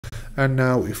And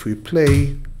now if we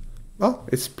play, oh,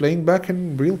 it's playing back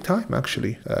in real time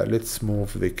actually. Let's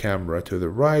move the camera to the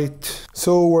right.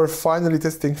 So we're finally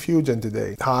testing Fusion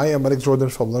today. Hi, I'm Alex Jordan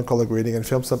from Learn Color Grading and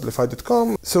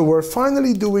FilmSimplified.com. So we're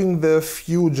finally doing the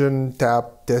Fusion tab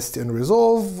test in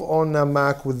Resolve on a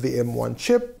Mac with the M1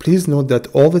 chip. Please note that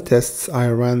all the tests I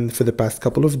ran for the past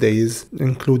couple of days,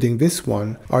 including this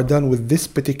one, are done with this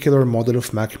particular model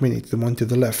of Mac Mini, the one to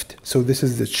the left. So this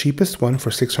is the cheapest one for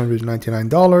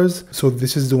 $699. So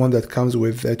this is the one that comes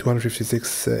with a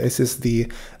 256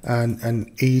 SSD and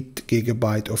an 8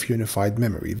 GB of unified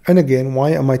memory. And again,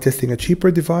 why am I testing a cheaper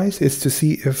device? Is to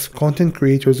see if content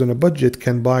creators on a budget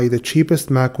can buy the cheapest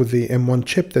Mac with the M1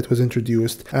 chip that was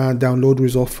introduced and download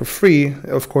Resolve for free.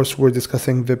 Of course, we're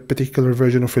discussing the particular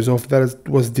version of Resolve that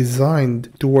was designed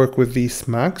to work with these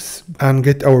Macs, and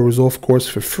get our Resolve course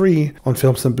for free on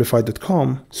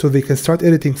FilmSimplified.com so they can start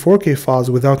editing 4K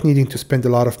files without needing to spend a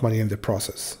lot of money in the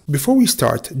process. Before we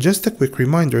start, just a quick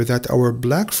reminder that our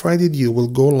Black Friday deal will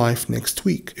go live next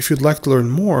week. If you'd like to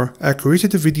learn more, I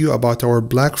created a video about our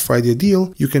Black Friday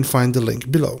deal. You can find the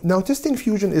link below. Now, testing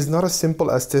Fusion is not as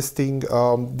simple as testing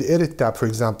the Edit tab, for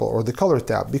example, or the Color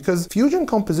tab, because Fusion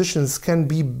compositions can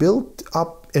be built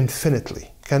up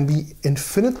infinitely, can be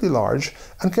infinitely large,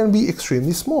 and can be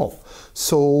extremely small.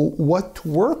 So what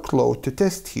workload to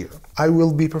test here? I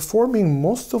will be performing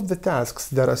most of the tasks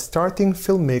that a starting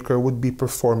filmmaker would be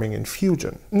performing in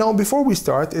Fusion. Now, before we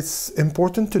start, it's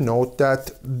important to note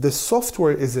that the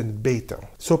software is in beta.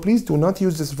 So please do not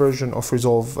use this version of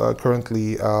Resolve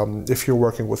currently if you're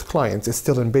working with clients. It's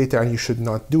still in beta and you should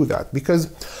not do that, because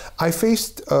I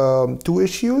faced two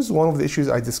issues. One of the issues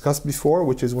I discussed before,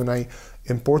 which is when I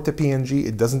import a PNG,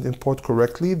 it doesn't import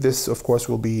correctly. This, of course,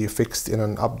 will be fixed in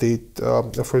an update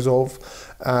of Resolve.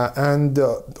 And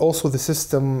also the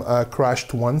system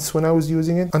crashed once when I was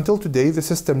using it. Until today, the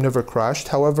system never crashed.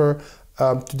 However,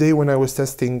 today when I was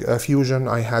testing Fusion,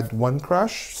 I had one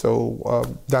crash, so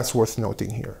that's worth noting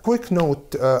here. Quick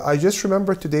note, I just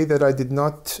remembered today that I did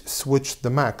not switch the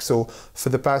Mac. So for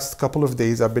the past couple of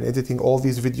days, I've been editing all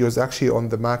these videos actually on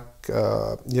the Mac,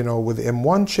 with the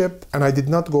M1 chip, and I did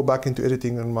not go back into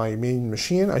editing on my main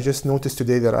machine. I just noticed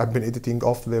today that I've been editing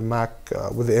off the Mac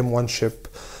with the M1 chip.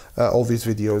 All these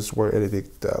videos were edited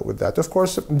with that. Of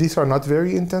course, these are not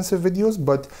very intensive videos,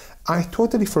 but I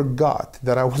totally forgot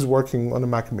that I was working on a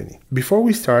Mac Mini. Before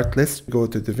we start, let's go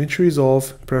to DaVinci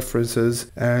Resolve,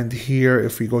 Preferences, and here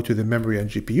if we go to the Memory and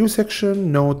GPU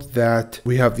section, note that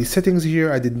we have these settings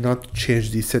here. I did not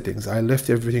change these settings. I left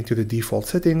everything to the default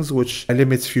settings, which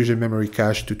limits Fusion memory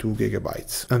cache to 2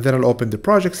 GB. And then I'll open the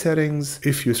project settings.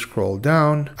 If you scroll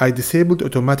down, I disabled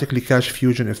automatically cache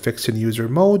Fusion effects in user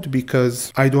mode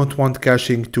because I don't want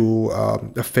caching to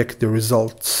affect the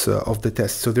results of the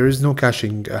test. So there is no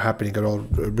caching happening at all.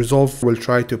 Resolve will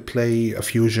try to play a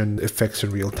Fusion effects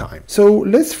in real time. So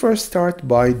let's first start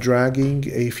by dragging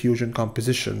a Fusion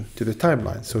composition to the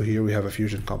timeline. So here we have a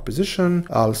Fusion composition.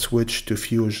 I'll switch to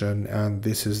Fusion, and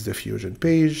this is the Fusion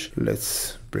page.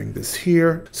 Let's bring this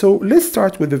here. So let's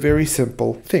start with a very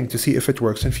simple thing to see if it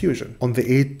works in Fusion on the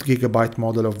 8 GB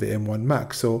model of the M1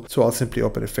 Mac. So I'll simply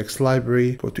open Effects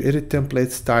Library, go to Edit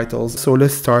Templates, Titles. So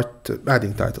let's start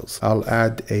adding titles. I'll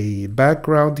add a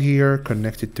background here,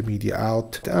 connect it to Media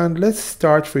Out. And let's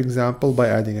start, for example, by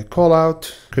adding a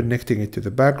callout, connecting it to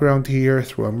the background here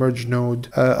through a merge node.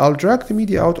 I'll drag the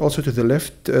Media Out also to the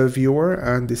left viewer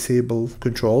and disable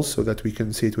controls so that we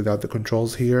can see it without the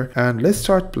controls here. And let's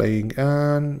start playing,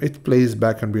 and it plays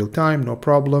back in real time, no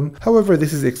problem. However,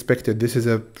 this is expected. This is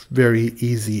a very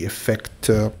easy effect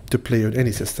to play on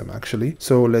any system, actually.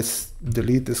 So let's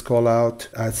delete this call out,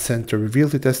 add center reveal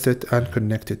to test it, and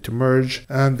connect it to merge.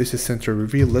 And this is center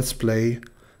reveal. Let's play.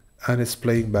 And it's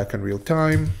playing back in real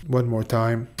time. One more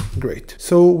time. Great.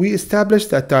 So we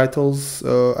established that titles,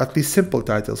 at least simple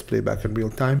titles, play back in real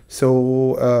time.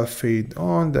 So fade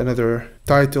on, another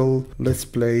title, let's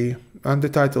play. And the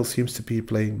title seems to be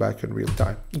playing back in real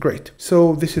time. Great.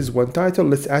 So this is one title.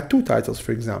 Let's add two titles,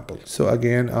 for example. So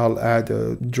again, I'll add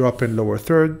a drop in lower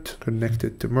third, connect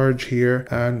it to merge here.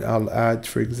 And I'll add,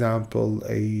 for example,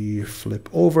 a flip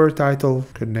over title,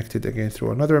 connect it again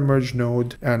through another merge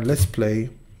node. And let's play.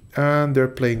 And they're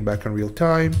playing back in real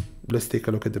time. Let's take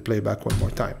a look at the playback one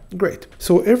more time. Great.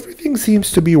 So everything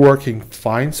seems to be working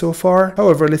fine so far.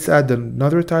 However, let's add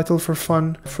another title for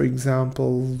fun. For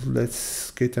example,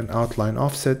 let's get an outline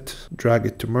offset, drag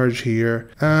it to merge here.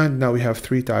 And now we have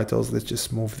three titles. Let's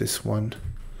just move this one,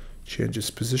 change its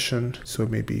position. So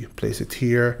maybe place it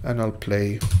here, and I'll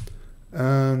play.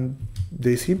 And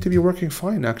they seem to be working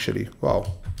fine actually.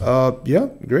 Wow. Yeah,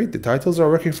 great. The titles are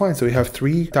working fine. So we have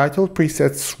 3 title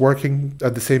presets working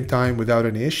at the same time without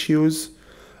any issues.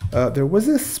 There was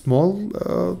a small,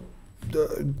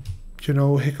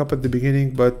 hiccup at the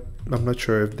beginning, but I'm not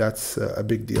sure if that's a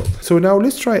big deal. So now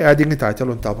let's try adding a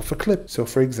title on top of a clip. So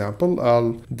for example,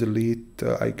 I'll delete,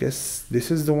 I guess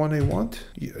this is the one I want.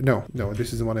 No,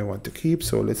 this is the one I want to keep.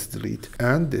 So let's delete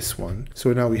and this one.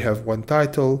 So now we have one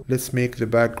title. Let's make the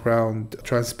background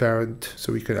transparent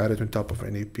so we can add it on top of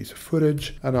any piece of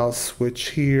footage. And I'll switch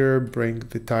here, bring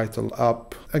the title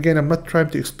up. Again, I'm not trying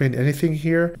to explain anything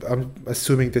here. I'm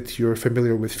assuming that you're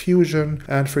familiar with Fusion.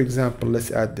 And for example,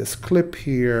 let's add this clip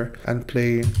here and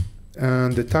play.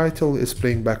 And the title is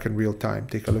playing back in real time.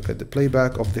 Take a look at the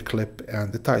playback of the clip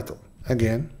and the title.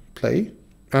 Again, play,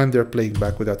 and they're playing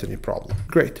back without any problem.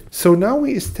 Great. So now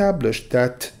we established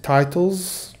that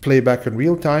titles play back in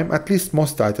real time, at least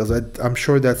most titles. I'm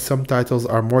sure that some titles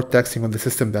are more taxing on the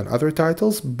system than other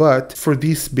titles, but for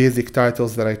these basic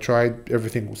titles that I tried,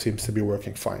 everything seems to be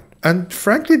working fine. And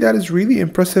frankly, that is really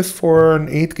impressive for an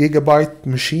 8 GB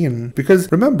machine,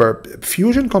 because remember,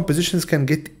 Fusion compositions can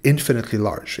get infinitely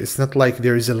large. It's not like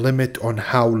there is a limit on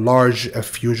how large a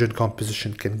Fusion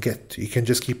composition can get. You can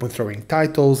just keep on throwing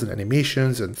titles and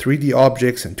animations and 3D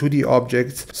objects and 2D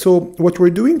objects. So what we're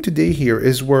doing today here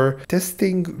is we're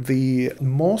testing the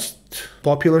most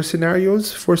popular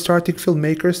scenarios for starting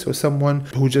filmmakers. So someone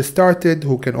who just started,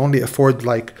 who can only afford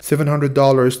like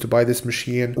 $700 to buy this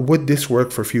machine, would this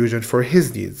work for Fusion for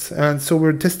his needs? And so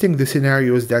we're testing the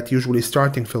scenarios that usually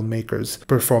starting filmmakers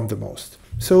perform the most.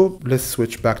 So let's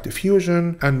switch back to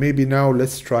Fusion, and maybe now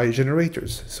let's try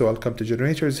generators. So I'll come to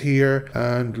generators here,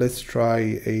 and let's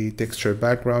try a texture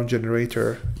background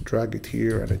generator. Drag it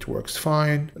here and it works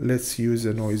fine. Let's use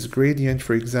a noise gradient,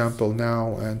 for example,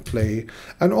 now and play.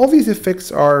 And all these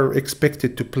effects are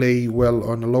expected to play well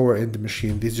on a lower end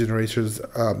machine. These generators,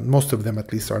 most of them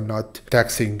at least, are not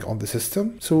taxing on the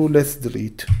system. So let's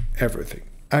delete everything.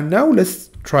 And now let's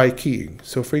try keying.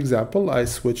 So for example, I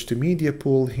switch to media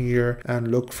pool here and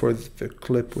look for the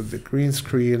clip with the green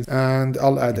screen, and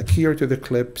I'll add a keyer to the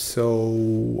clip.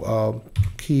 So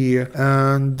key,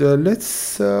 and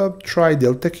let's try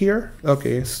delta keyer.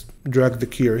 Okay, drag the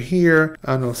keyer here,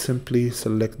 and I'll simply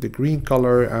select the green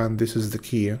color, and this is the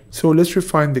key. So let's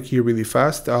refine the key really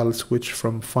fast. I'll switch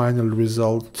from final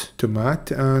result to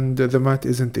matte, and the matte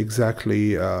isn't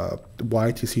exactly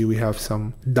white. You see we have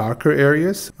some darker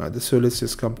areas. So let's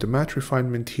just come to matte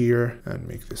refinement here and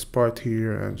make this part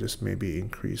here and just maybe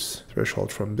increase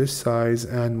threshold from this size,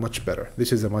 and much better.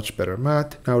 This is a much better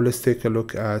matte. Now let's take a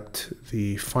look at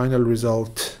the final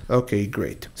result. Okay,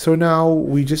 great. So now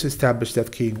we just established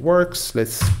that keying works.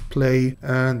 Let's play,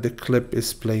 and the clip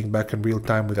is playing back in real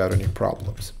time without any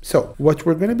problems. So what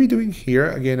we're going to be doing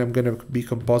here, again, I'm going to be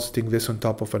compositing this on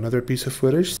top of another piece of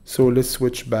footage. So let's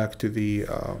switch back to the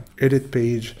edit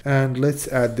page, and let's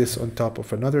add this on top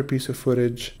of another piece of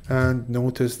footage, and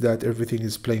notice that everything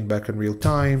is playing back in real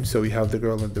time. So we have the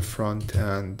girl in the front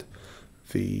and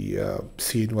the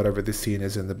scene, whatever the scene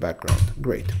is in the background.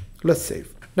 Great. Let's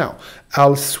save. Now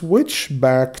I'll switch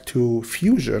back to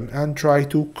Fusion and try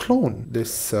to clone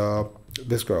this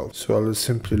this girl. So I'll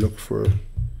simply look for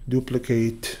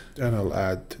duplicate, and I'll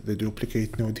add the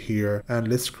duplicate node here, and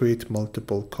let's create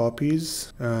multiple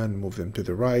copies and move them to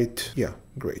the right. Yeah,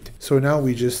 great. So now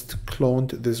we just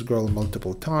cloned this girl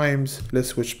multiple times. Let's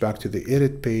switch back to the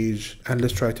edit page, and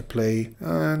let's try to play,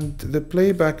 and the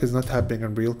playback is not happening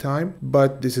in real time,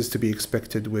 but this is to be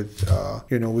expected with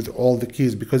with all the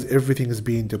keys, because everything is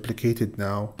being duplicated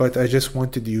now. But I just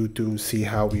wanted you to see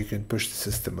how you can push the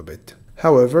system a bit.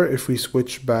 However, if we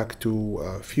switch back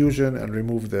to Fusion and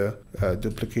remove the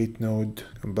duplicate node,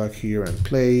 come back here and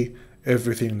play,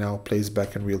 everything now plays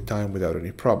back in real time without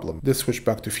any problem. Let's switch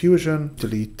back to Fusion,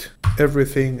 delete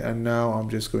everything, and now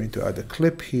I'm just going to add a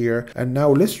clip here. And now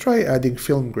let's try adding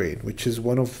film grain, which is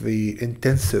one of the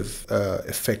intensive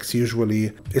effects.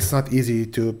 Usually it's not easy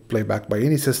to play back by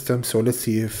any system, so let's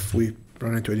see if we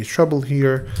run into any trouble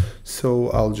here. So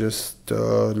I'll just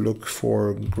look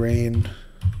for grain.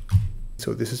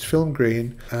 So this is film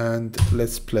grain, and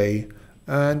let's play.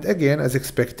 And again, as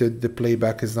expected, the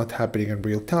playback is not happening in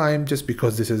real time just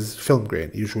because this is film grain.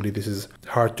 Usually this is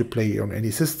hard to play on any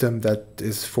system that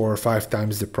is 4 or 5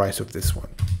 times the price of this one.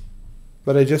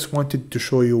 But I just wanted to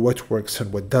show you what works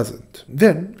and what doesn't.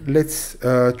 Then let's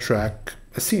track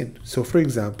a scene. So for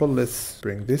example, let's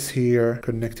bring this here,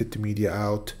 connect it to media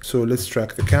out. So let's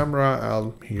track the camera.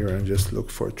 I'll here and just look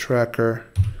for tracker.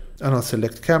 and I'll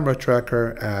select camera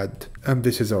tracker, add, and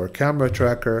this is our camera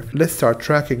tracker. Let's start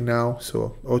tracking now.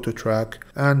 So auto track,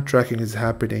 and tracking is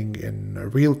happening in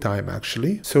real time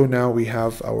actually. So now we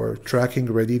have our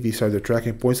tracking ready. These are the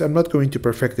tracking points. I'm not going to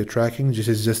perfect the tracking. This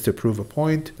is just to prove a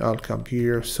point. I'll come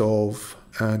here, solve,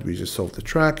 and we just solve the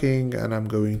tracking, and I'm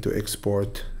going to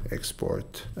export,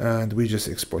 and we just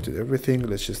exported everything.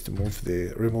 Let's just remove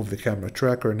the camera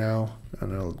tracker now,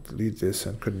 and I'll delete this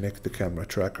and connect the camera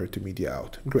tracker to media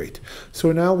out. Great.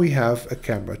 So now we have a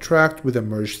camera tracked with a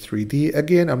merged 3D.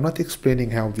 Again, I'm not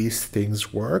explaining how these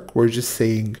things work. We're just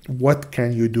saying what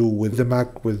can you do with the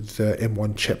Mac with the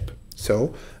M1 chip.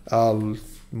 So I'll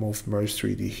move merge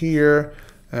 3D here,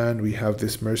 and we have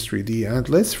this merge 3D, and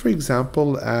let's for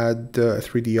example add a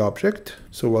 3D object.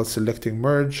 So while selecting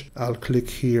merge, I'll click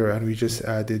here, and we just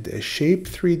added a shape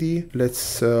 3D.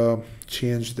 Let's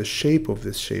change the shape of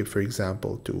this shape, for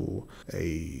example, to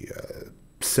a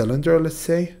cylinder, let's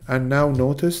say. And now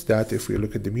notice that if we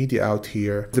look at the media out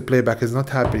here, the playback is not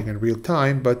happening in real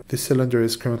time, but the cylinder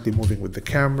is currently moving with the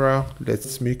camera.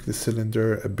 Let's make the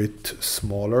cylinder a bit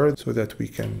smaller so that we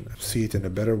can see it in a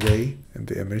better way in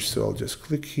the image. So I'll just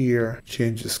click here,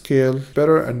 change the scale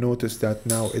better, and notice that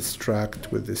now it's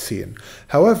tracked with the scene.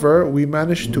 However, we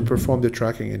managed to perform the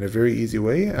tracking in a very easy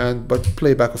way, but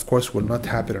playback of course will not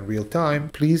happen in real time.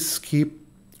 Please keep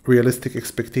realistic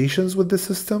expectations with the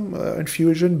system in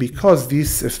Fusion, because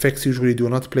these effects usually do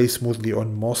not play smoothly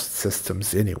on most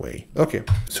systems anyway. Okay,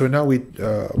 so now we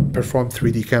perform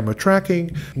 3D camera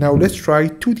tracking. Now let's try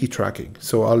 2D tracking.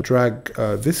 So I'll drag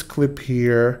this clip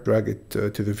here, drag it to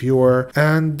the viewer,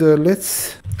 and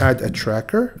let's add a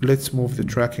tracker. Let's move the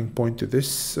tracking point to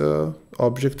this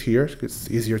object here.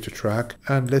 It's easier to track,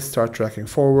 and let's start tracking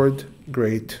forward.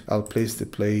 Great. I'll place the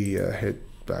play head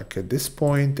back at this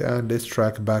point, and let's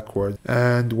track backward,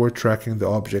 and we're tracking the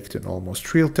object in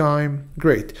almost real time.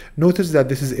 Great. Notice that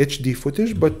this is HD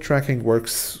footage, but tracking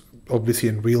works obviously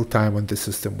in real time on the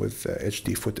system with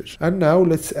HD footage. And now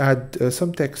let's add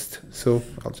some text. So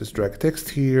I'll just drag text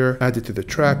here, add it to the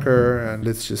tracker, and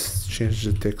let's just change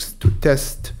the text to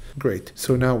test. Great.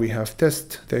 So now we have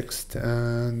test text,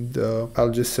 and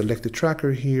I'll just select the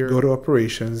tracker here, go to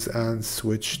operations, and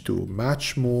switch to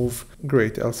match move.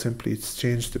 Great. I'll simply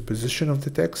change the position of the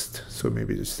text. So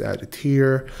maybe just add it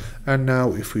here. And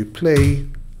now if we play,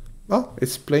 oh,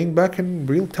 it's playing back in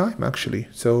real time actually.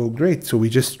 So great. So we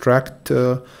just tracked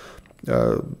a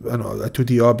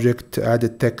 2D object,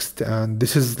 added text, and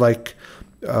this is like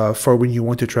for when you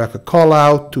want to track a call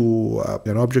out to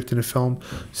an object in a film.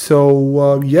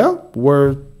 So yeah,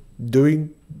 we're doing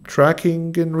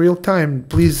tracking in real time.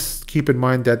 Please keep in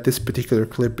mind that this particular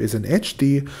clip is in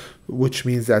HD, which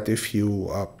means that if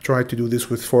you try to do this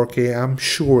with 4K, I'm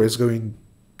sure it's going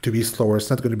to be slower.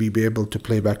 It's not going to be able to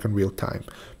play back in real time.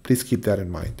 Please keep that in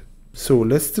mind. So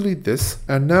let's delete this,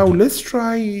 and now let's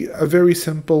try a very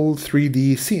simple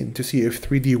 3D scene to see if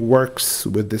 3D works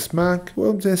with this Mac.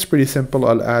 Well, that's pretty simple.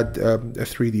 I'll add a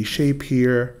 3D shape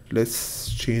here.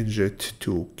 Let's change it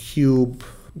to cube.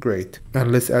 Great.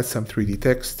 And let's add some 3D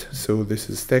text. So this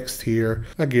is text here.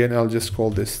 Again, I'll just call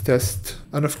this test.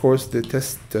 And of course, the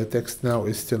test text now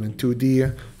is still in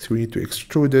 2D, so we need to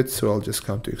extrude it. So I'll just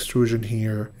come to extrusion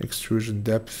here, extrusion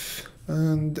depth.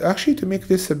 And actually, to make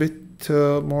this a bit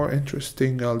more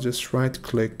interesting, I'll just right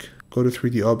click, go to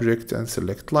 3D object and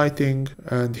select lighting,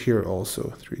 and here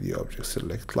also 3D object,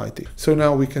 select lighting. So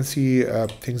now we can see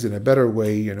things in a better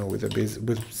way, you know,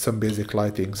 with some basic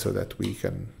lighting so that we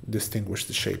can distinguish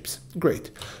the shapes. Great.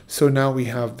 So now we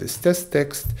have this test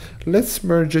text. Let's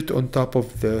merge it on top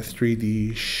of the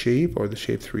 3D shape, or the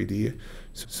shape 3D.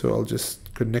 So I'll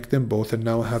just connect them both, and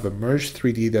now have a merge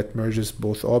 3D that merges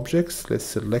both objects. Let's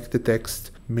select the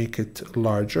text, make it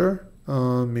larger,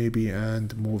 maybe,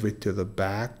 and move it to the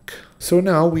back. So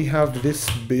now we have this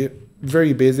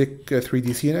very basic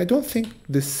 3D scene. I don't think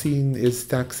this scene is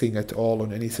taxing at all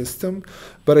on any system,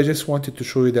 but I just wanted to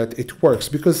show you that it works,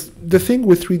 because the thing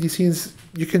with 3D scenes,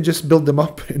 you can just build them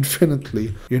up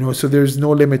infinitely, you know, so there's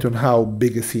no limit on how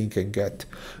big a scene can get.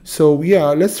 So yeah,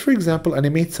 let's for example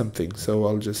animate something. So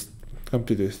I'll just come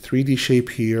to the 3D shape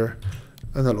here,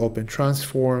 and I'll open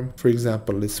transform. For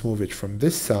example, let's move it from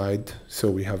this side.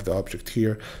 So we have the object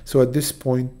here. So at this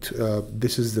point,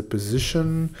 this is the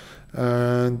position.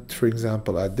 And for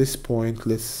example, at this point,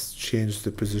 let's change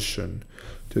the position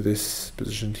to this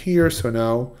position here. So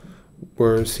now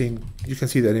we're seeing, you can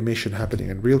see the animation happening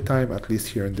in real time, at least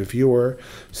here in the viewer.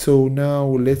 So now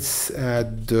let's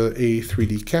add a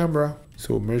 3D camera.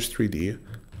 So merge 3D,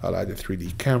 I'll add a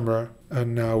 3D camera.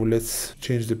 And now let's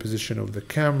change the position of the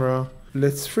camera.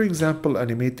 Let's, for example,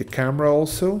 animate the camera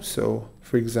also. So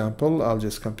For example, I'll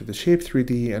just come to the shape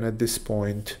 3D, and at this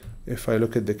point, if I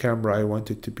look at the camera, I want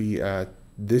it to be at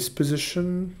this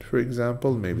position, for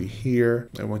example, maybe here.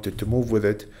 I want it to move with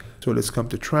it. So let's come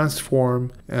to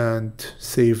transform and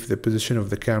save the position of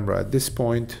the camera at this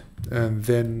point. And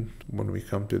then when we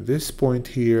come to this point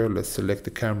here, let's select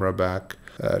the camera back.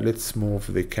 Let's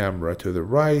move the camera to the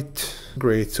right.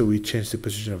 Great, so we changed the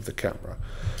position of the camera.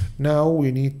 Now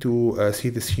we need to see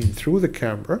the scene through the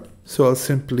camera. So I'll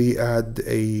simply add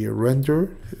a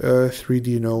render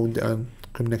 3D node and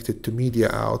connect it to media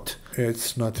out.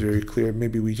 It's not very clear.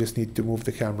 Maybe we just need to move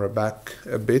the camera back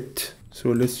a bit. So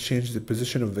let's change the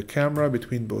position of the camera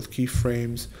between both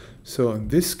keyframes. So in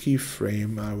this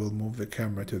keyframe, I will move the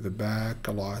camera to the back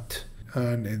a lot.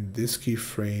 And in this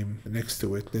keyframe next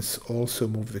to it, let's also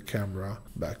move the camera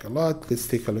back a lot. Let's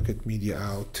take a look at media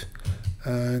out.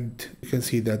 And you can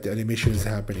see that the animation is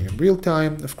happening in real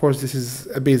time. Of course, this is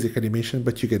a basic animation,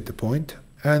 but you get the point.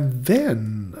 And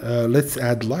then let's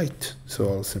add light. So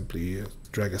I'll simply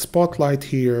drag a spotlight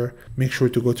here. Make sure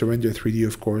to go to render 3D,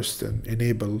 of course, and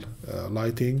enable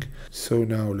lighting. So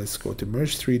now let's go to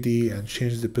merge 3D and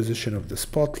change the position of the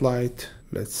spotlight.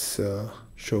 Let's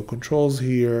show controls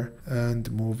here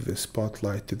and move the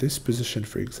spotlight to this position,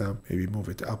 for example. Maybe move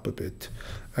it up a bit.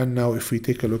 And now if we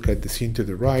take a look at the scene to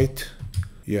the right,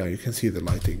 yeah, you can see the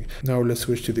lighting. Now let's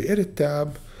switch to the edit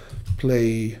tab,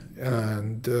 play,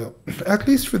 and at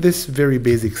least for this very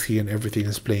basic scene, everything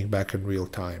is playing back in real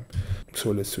time.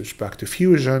 So let's switch back to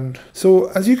Fusion.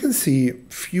 So as you can see,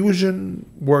 Fusion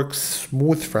works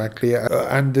smooth, frankly,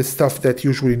 and the stuff that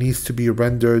usually needs to be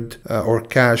rendered or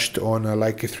cached on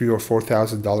like a $3,000 or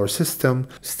 $4,000 system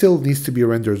still needs to be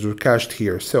rendered or cached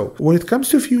here. So when it comes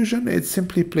to Fusion, it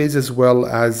simply plays as well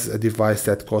as a device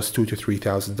that costs $2,000 to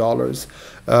 $3,000.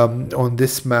 On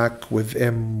this Mac with the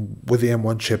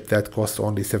M1 chip that costs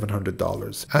only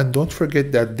 $700. And don't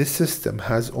forget that this system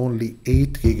has only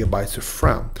 8 GB of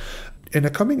RAM. In a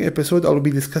coming episode, I'll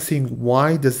be discussing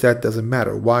why doesn't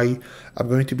matter. Why I'm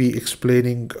going to be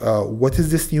explaining what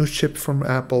is this new chip from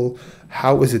Apple,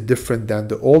 how is it different than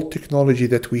the old technology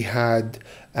that we had,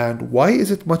 and why is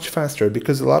it much faster?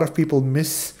 Because a lot of people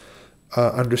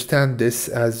understand this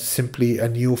as simply a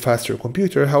new, faster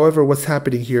computer. However, what's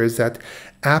happening here is that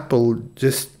Apple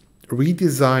just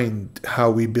redesigned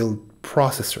how we build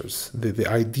processors. The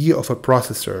idea of a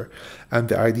processor and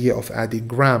the idea of adding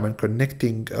RAM and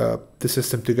connecting the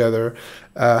system together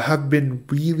have been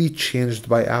really changed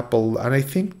by Apple, and I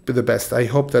think the best. I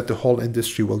hope that the whole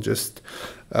industry will just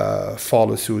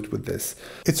follow suit with this.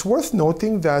 It's worth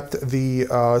noting that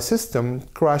the system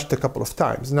crashed a couple of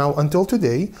times. Now, until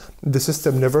today, the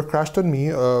system never crashed on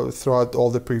me throughout all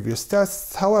the previous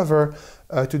tests. However,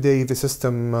 today the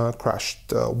system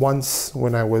crashed once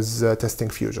when I was testing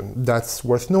Fusion. That's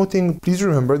worth noting. Please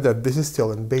remember that this is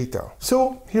still in beta.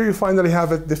 So here you finally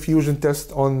have it, the Fusion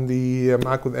test on the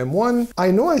Mac with M1.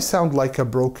 I know I sound like a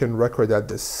broken record at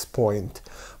this point,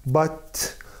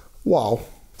 but wow.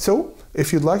 So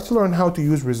if you'd like to learn how to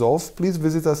use Resolve, please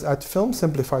visit us at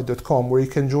filmsimplified.com, where you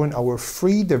can join our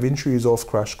free DaVinci Resolve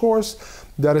crash course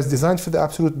that is designed for the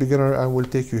absolute beginner and will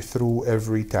take you through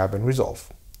every tab in Resolve.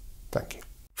 Thank you.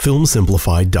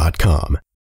 filmsimplified.com